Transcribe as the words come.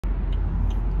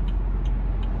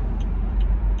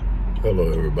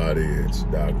Hello everybody, it's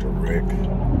Dr. Rick.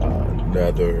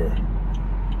 Another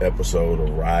episode of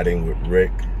Riding with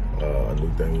Rick. A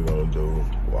new thing we're going to do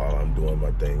while I'm doing my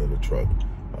thing in the truck.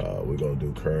 We're going to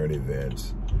do current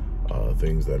events,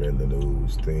 things that are in the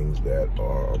news, things that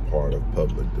are a part of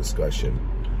public discussion,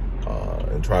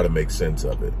 and try to make sense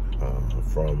of it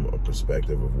from a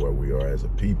perspective of where we are as a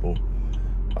people.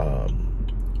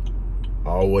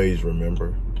 Always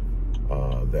remember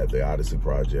that the Odyssey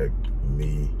Project,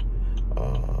 me,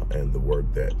 and the work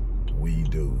that we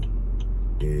do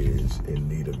is in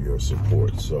need of your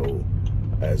support. So,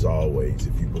 as always,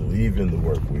 if you believe in the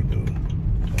work we do,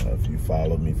 if you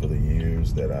follow me for the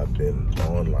years that I've been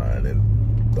online and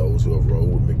those who have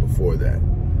rolled with me before that,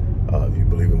 if you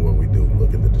believe in what we do,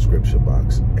 look in the description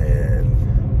box and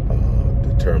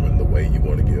determine the way you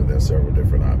want to give. There's several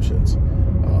different options,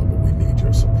 but we need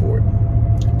your support.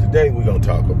 Today we're going to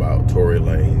talk about Tory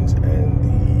Lanez and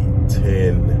the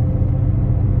 10-year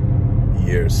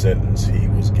sentence he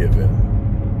was given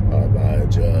by a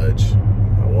judge,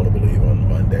 I want to believe on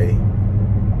Monday,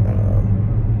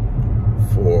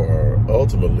 for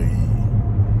ultimately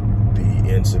the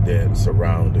incident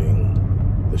surrounding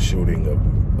the shooting of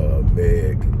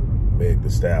Meg the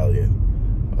Stallion.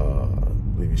 I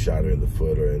believe he shot her in the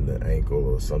foot or in the ankle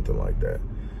or something like that.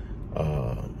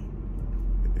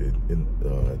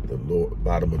 At the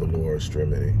bottom of the lower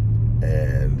extremity,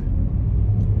 and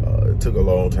it took a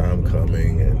long time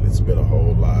coming, and it's been a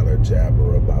whole lot of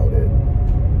jabber about it.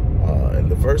 And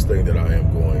the first thing that I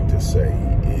am going to say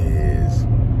is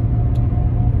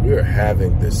we're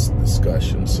having this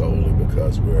discussion solely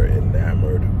because we're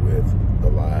enamored with the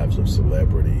lives of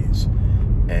celebrities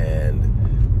and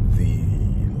the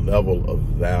level of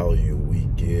value we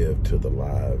give to the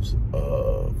lives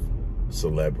of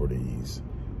celebrities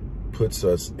puts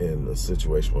us in a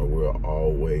situation where we're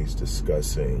always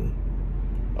discussing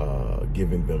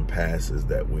giving them passes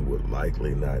that we would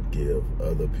likely not give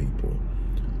other people.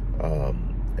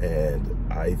 And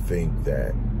I think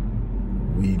that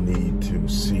we need to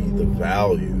see the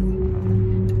value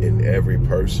in every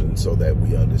person so that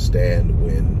we understand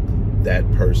when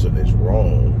that person is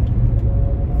wronged,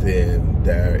 then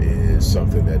there is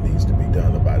something that needs to be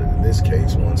done about it. In this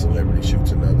case, one celebrity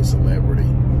shoots another celebrity,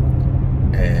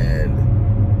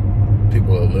 and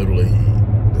people are literally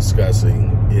discussing,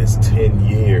 is 10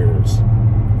 years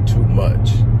too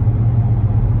much?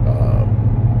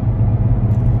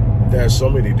 There's so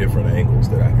many different angles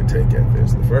that I could take at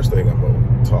this. The first thing I'm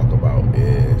going to talk about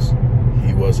is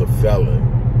he was a felon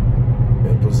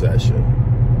in possession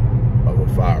of a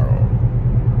firearm.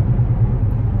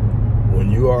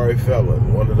 When you are a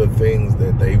felon, one of the things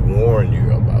that they warn you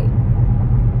about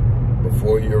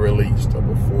before you're released or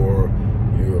before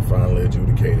you're finally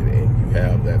adjudicated and you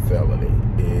have that felony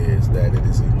is that it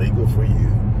is illegal for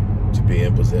you to be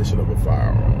in possession of a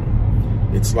firearm.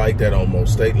 It's like that on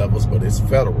most state levels, but it's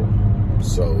federal.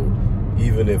 So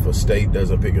even if a state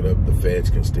doesn't pick it up, the feds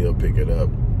can still pick it up.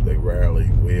 They rarely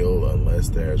will unless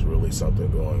there's really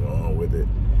something going on with it.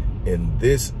 In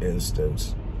this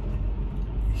instance,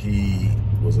 he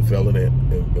was a felon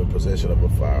in possession of a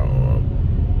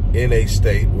firearm in a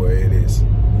state where it is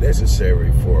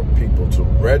necessary for people to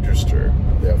register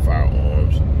their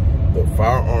firearms. The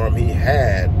firearm he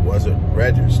had wasn't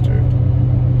registered.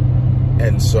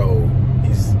 And so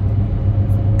he's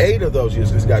 8 of those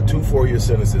years, he's got 2 4-year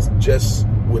sentences just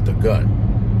with the gun.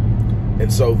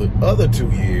 And so the other 2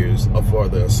 years are for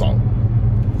the assault.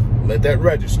 Let that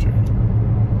register.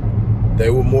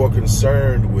 They were more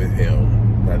concerned with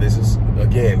him. Now this is,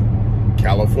 again,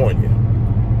 California.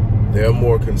 They're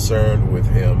more concerned with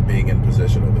him being in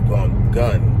possession of the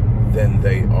gun than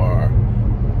they are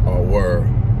or were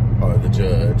the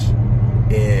judge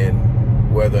in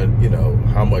whether, you know,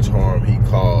 how much harm he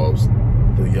caused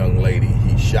the young lady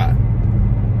he shot.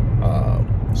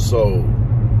 So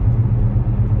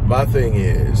my thing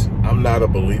is, I'm not a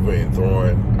believer in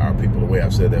throwing our people away.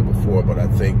 I've said that before, but I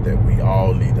think that we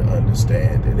all need to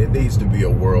understand, and it needs to be a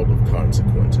world of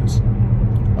consequences.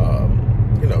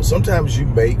 You know, sometimes you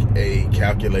make a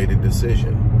calculated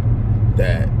decision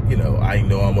that, you know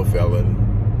I'm a felon,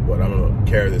 but I'm going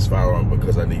to carry this firearm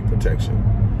because I need protection.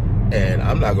 And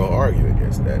I'm not going to argue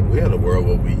against that. We're in a world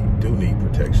where we do need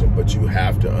protection, but you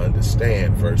have to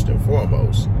understand first and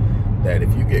foremost that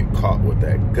if you get caught with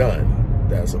that gun,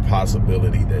 there's a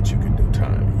possibility that you could do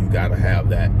time. You got to have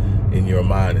that in your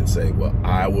mind and say, well,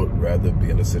 I would rather be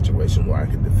in a situation where I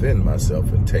can defend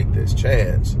myself and take this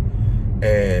chance.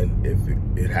 And if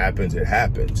it happens, it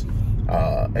happens.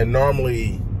 And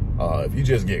normally, if you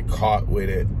just get caught with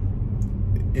it,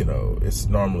 you know, it's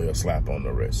normally a slap on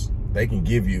the wrist. they can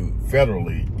give you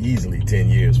federally easily 10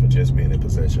 years for just being in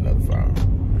possession of the firearm.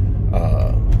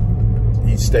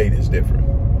 Each state is different,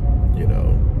 you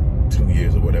know, 2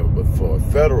 years or whatever. But for a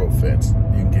federal offense,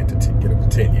 you can get up to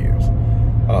 10 years.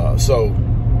 So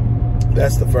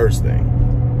that's the first thing.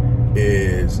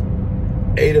 Is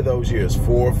 8 of those years,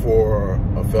 4 for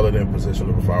a felon in possession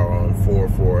of a firearm, 4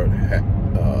 for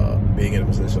being in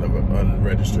possession of an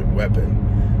unregistered weapon,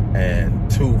 and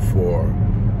 2 for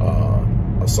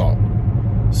assault.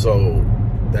 So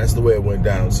that's the way it went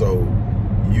down. So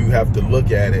you have to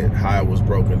look at it how it was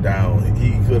broken down.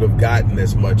 He could have gotten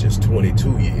as much as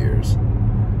 22 years,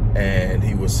 and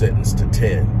he was sentenced to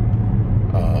 10.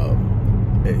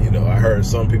 And you know, I heard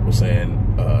some people saying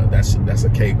that's a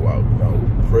cakewalk. No,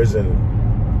 prison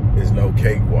is no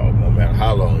cakewalk, no matter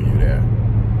how long you're there.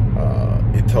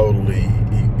 It totally,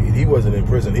 he wasn't in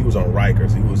prison, he was on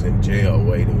Rikers. He was in jail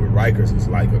waiting. With Rikers is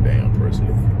like a damn prison.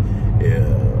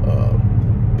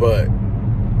 But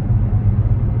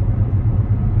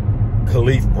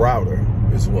Khalif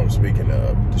Browder is who I'm speaking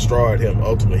of. Destroyed him.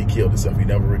 Ultimately, he killed himself. He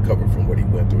never recovered from what he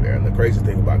went through there. And the crazy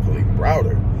thing about Khalif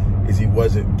Browder is he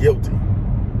wasn't guilty.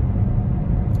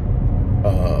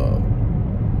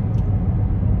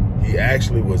 He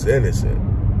actually was innocent,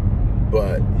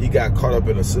 but he got caught up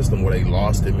in a system where they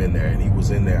lost him in there, and he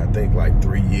was in there, I think, like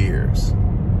 3 years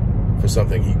for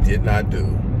something he did not do,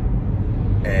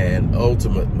 and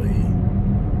ultimately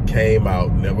came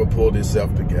out, never pulled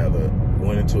himself together,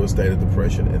 went into a state of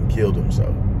depression and killed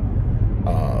himself.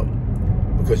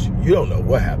 Because you don't know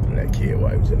what happened to that kid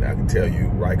while he was in there. I can tell you,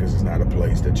 Rikers is not a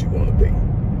place that you want to be,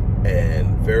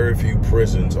 and very few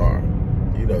prisons are.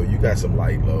 You know, you got some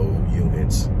light low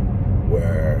units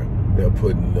where they're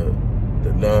putting the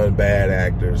non-bad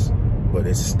actors, but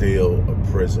it's still a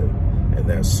prison, and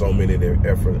there's so many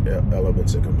different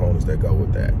elements and components that go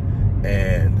with that.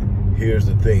 And here's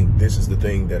the thing, this is the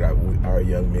thing that our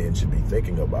young men should be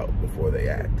thinking about before they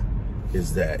act,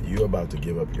 is that you're about to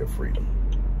give up your freedom.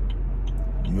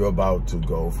 You're about to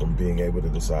go from being able to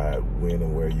decide when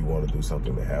and where you want to do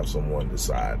something to have someone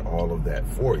decide all of that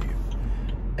for you,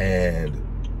 and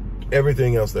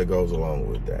everything else that goes along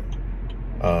with that.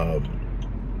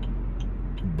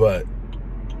 But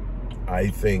I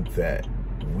think that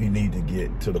we need to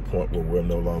get to the point where we're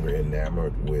no longer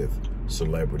enamored with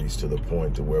celebrities, to the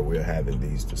point to where we're having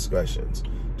these discussions,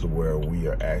 to where we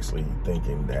are actually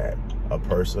thinking that a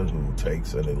person who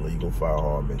takes an illegal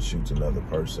firearm and shoots another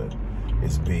person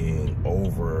is being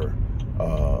over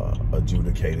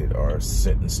adjudicated or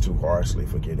sentenced too harshly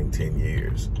for getting 10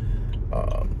 years.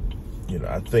 You know,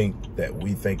 I think that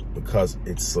we think because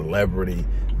it's celebrity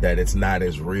that it's not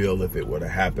as real. If it would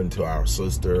have happened to our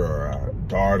sister or our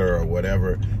daughter or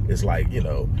whatever, it's like, you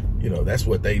know, that's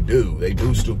what they do. They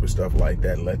do stupid stuff like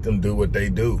that. Let them do what they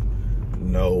do.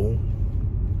 No,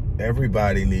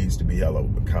 everybody needs to be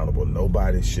held accountable.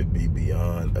 Nobody should be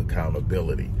beyond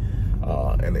accountability.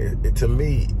 And to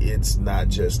me, it's not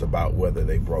just about whether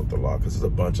they broke the law, because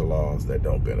there's a bunch of laws that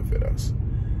don't benefit us.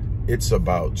 It's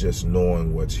about just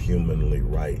knowing what's humanly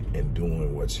right and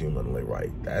doing what's humanly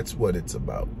right. That's what it's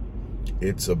about.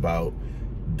 It's about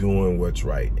doing what's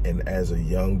right. And as a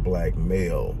young black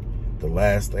male, the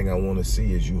last thing I want to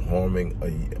see is you harming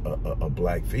a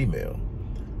black female.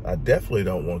 I definitely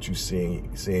don't want you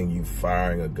seeing you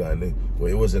firing a gun.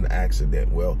 Well, it was an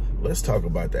accident. Well, let's talk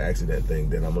about the accident thing,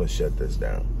 then I'm going to shut this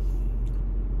down.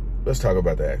 Let's talk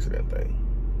about the accident thing.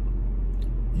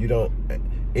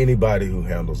 Anybody who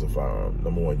handles a firearm,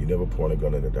 number one, you never point a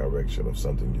gun in the direction of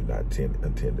something you're not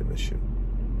intending to shoot.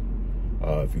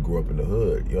 If you grew up in the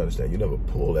hood, you understand you never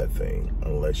pull that thing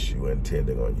unless you're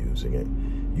intending on using it.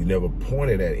 You never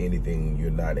point it at anything you're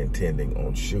not intending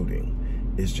on shooting.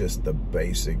 It's just the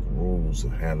basic rules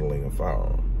of handling a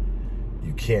firearm.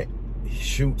 You can't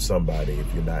shoot somebody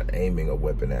if you're not aiming a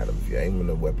weapon at them. If you're aiming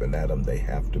a weapon at them, they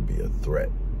have to be a threat.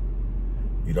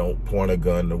 You don't point a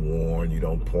gun to warn. You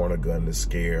don't point a gun to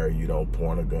scare. You don't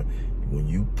point a gun. When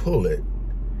you pull it,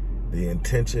 the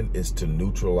intention is to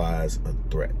neutralize a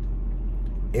threat.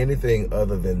 Anything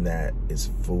other than that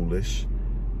is foolish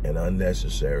and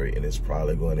unnecessary, and it's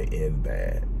probably going to end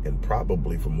bad, and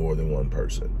probably for more than one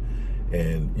person.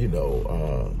 And, you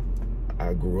know,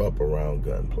 I grew up around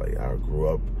gunplay. I grew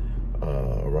up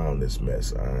around this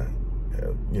mess. I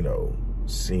have, you know,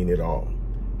 seen it all.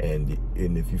 And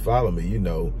if you follow me, you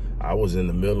know, I was in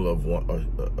the middle of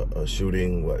a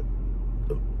shooting,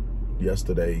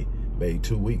 yesterday made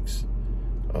 2 weeks,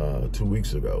 2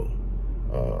 weeks ago.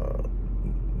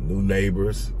 New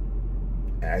neighbors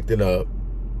acting up,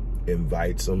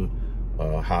 invite some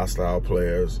hostile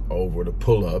players over to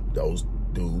pull up. Those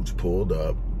dudes pulled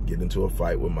up, get into a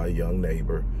fight with my young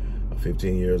neighbor.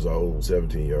 15 years old,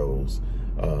 17-year-olds,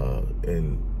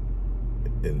 and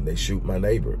they shoot my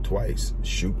neighbor twice,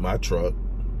 shoot my truck.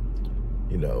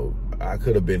 You know, I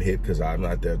could have been hit because I'm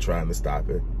not there trying to stop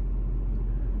it.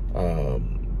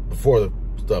 Before the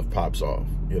stuff pops off,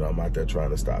 you know, I'm out there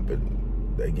trying to stop it.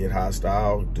 They get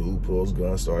hostile, dude pulls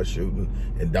gun, starts shooting,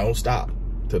 and don't stop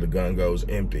till the gun goes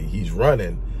empty. He's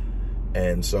running,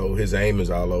 and so his aim is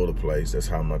all over the place. That's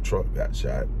how my truck got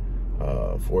shot.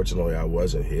 Fortunately, I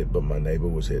wasn't hit, but my neighbor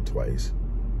was hit twice.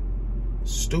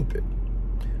 Stupid.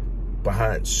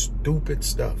 Behind stupid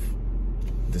stuff,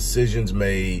 decisions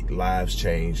made, lives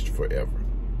changed forever.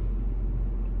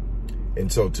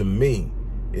 And so to me,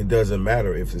 it doesn't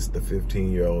matter if it's the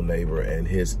 15-year-old neighbor and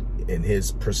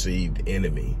his perceived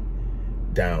enemy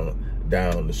down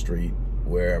the street,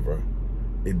 wherever.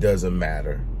 It doesn't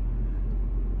matter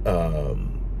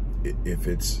if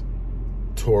it's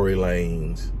Tory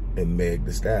Lanez and Meg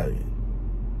the Stallion.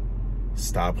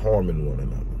 Stop harming one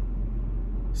another.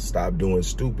 Stop doing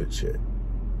stupid shit.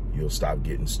 You'll stop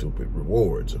getting stupid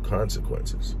rewards or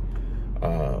consequences.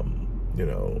 You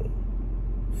know,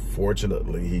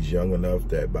 fortunately, he's young enough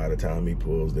that by the time he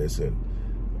pulls this,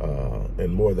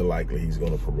 and more than likely he's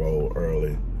going to parole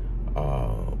early.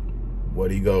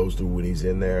 What he goes through when he's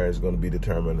in there is going to be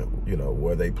determined, you know,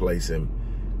 where they place him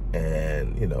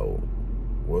and, you know,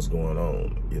 what's going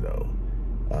on, you know.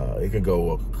 It can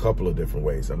go a couple of different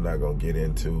ways. I'm not going to get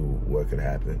into what could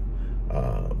happen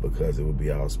because it would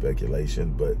be all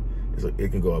speculation, but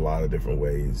it can go a lot of different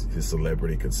ways. His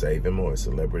celebrity could save him, or his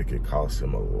celebrity could cost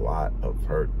him a lot of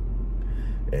hurt.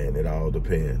 And it all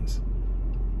depends.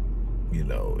 You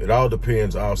know, it all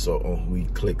depends also on who he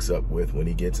clicks up with when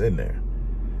he gets in there.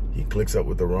 He clicks up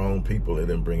with the wrong people, it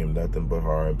didn't bring him nothing but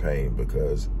harm and pain,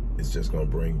 because it's just going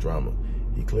to bring drama.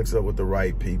 He clicks up with the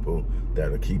right people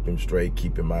that'll keep him straight,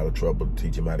 keep him out of trouble,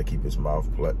 teach him how to keep his mouth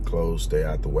closed, stay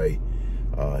out the way.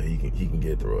 He can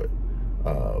get through it.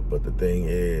 But the thing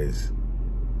is,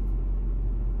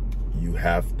 you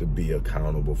have to be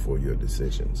accountable for your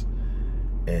decisions.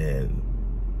 And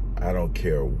I don't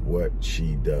care what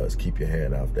she does, keep your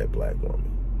hand off that black woman.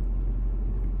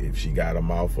 If she got a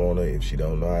mouth on her, if she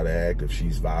don't know how to act, if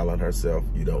she's violent herself,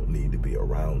 you don't need to be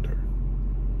around her.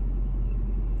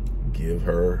 Give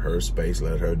her her space,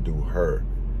 let her do her.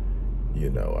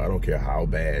 You know, I don't care how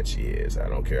bad she is. I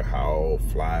don't care how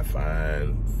fly,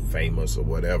 fine, famous, or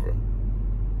whatever.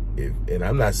 And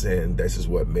I'm not saying this is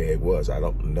what Meg was. I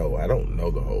don't know. I don't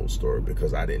know the whole story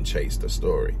because I didn't chase the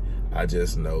story. I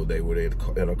just know they were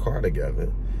in a car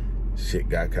together. Shit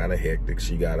got kind of hectic.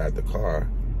 She got out the car,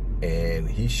 and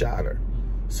he shot her.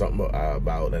 Something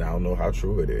about, and I don't know how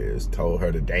true it is, told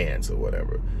her to dance or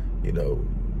whatever. You know,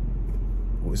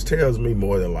 which tells me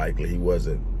more than likely he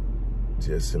wasn't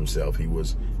just himself. He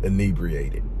was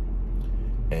inebriated.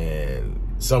 And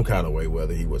some kind of way,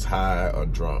 whether he was high or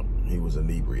drunk, he was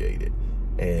inebriated.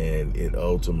 And it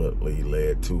ultimately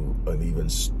led to an even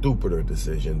stupider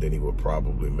decision than he would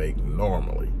probably make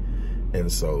normally.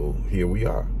 And so here we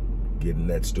are, getting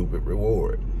that stupid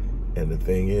reward. And the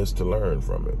thing is to learn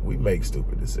from it. We make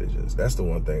stupid decisions. That's the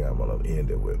one thing I'm going to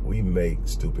end it with. We make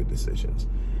stupid decisions.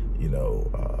 You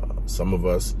know, some of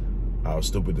us, our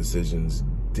stupid decisions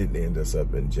didn't end us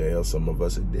up in jail. Some of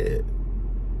us it did.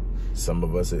 Some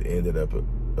of us it ended up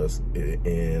us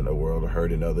in a world of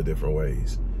hurt in other different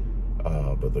ways.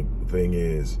 But the thing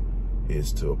is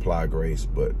to apply grace,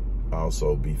 but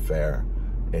also be fair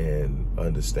and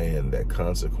understand that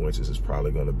consequences is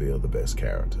probably going to build the best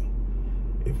character.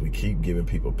 If we keep giving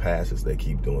people passes, they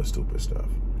keep doing stupid stuff.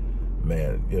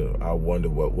 Man, you know, I wonder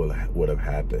what would have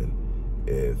happened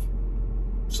if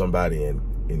somebody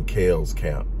in Kale's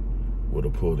camp would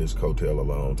have pulled his coattail a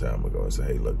long time ago and said,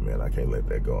 hey, look, man, I can't let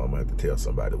that go. I'm going to have to tell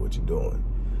somebody what you're doing.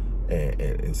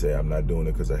 And say, I'm not doing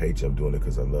it because I hate you. I'm doing it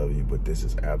because I love you. But this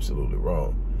is absolutely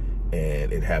wrong.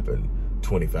 And it happened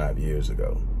 25 years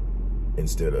ago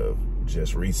instead of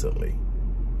just recently.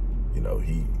 You know,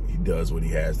 he does what he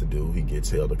has to do. He gets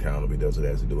held accountable. He does what he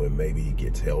has to do. And maybe he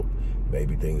gets help.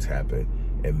 Maybe things happen.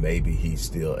 And maybe he's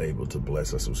still able to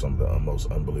bless us with some of the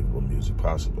most unbelievable music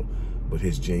possible. But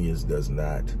his genius does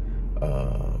not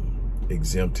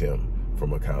exempt him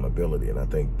from accountability. And I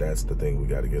think that's the thing we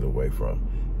got to get away from.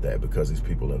 That because these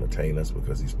people entertain us,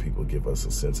 because these people give us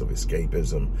a sense of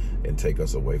escapism and take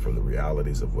us away from the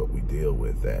realities of what we deal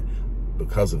with, that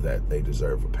because of that, they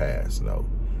deserve a pass. No,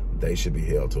 they should be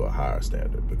held to a higher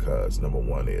standard because number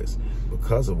one is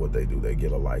because of what they do, they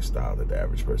get a lifestyle that the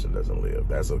average person doesn't live.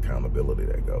 That's accountability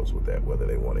that goes with that, whether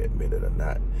they want to admit it or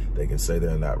not. They can say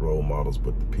they're not role models,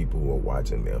 but the people who are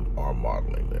watching them are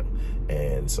modeling them.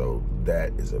 And so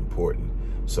that is important.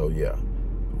 So yeah,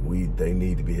 they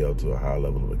need to be held to a higher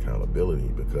level of accountability,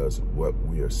 because what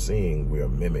we are seeing, we are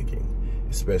mimicking,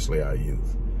 especially our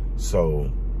youth.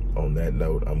 So on that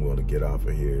note, I'm going to get off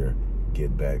of here,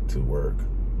 get back to work.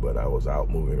 But I was out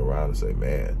moving around and say,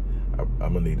 man,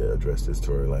 I'm going to need to address this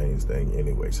Tory Lanez thing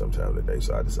anyway sometime today.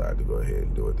 So I decided to go ahead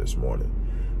and do it this morning.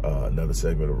 Another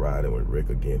segment of Riding with Rick.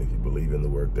 Again, if you believe in the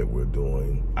work that we're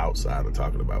doing outside of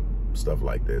talking about stuff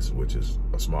like this, which is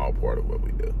a small part of what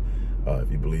we do.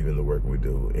 If you believe in the work we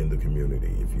do in the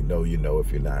community, if you know, you know.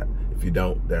 If you're not, if you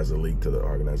don't, there's a link to the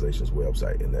organization's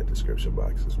website in that description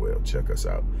box as well. Check us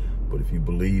out. But if you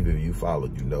believe, if you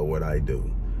followed, you know what I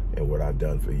do and what I've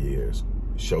done for years.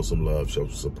 Show some love, show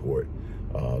some support.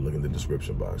 Look in the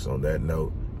description box. On that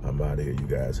note, I'm out of here. You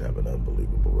guys have an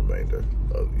unbelievable remainder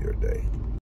of your day.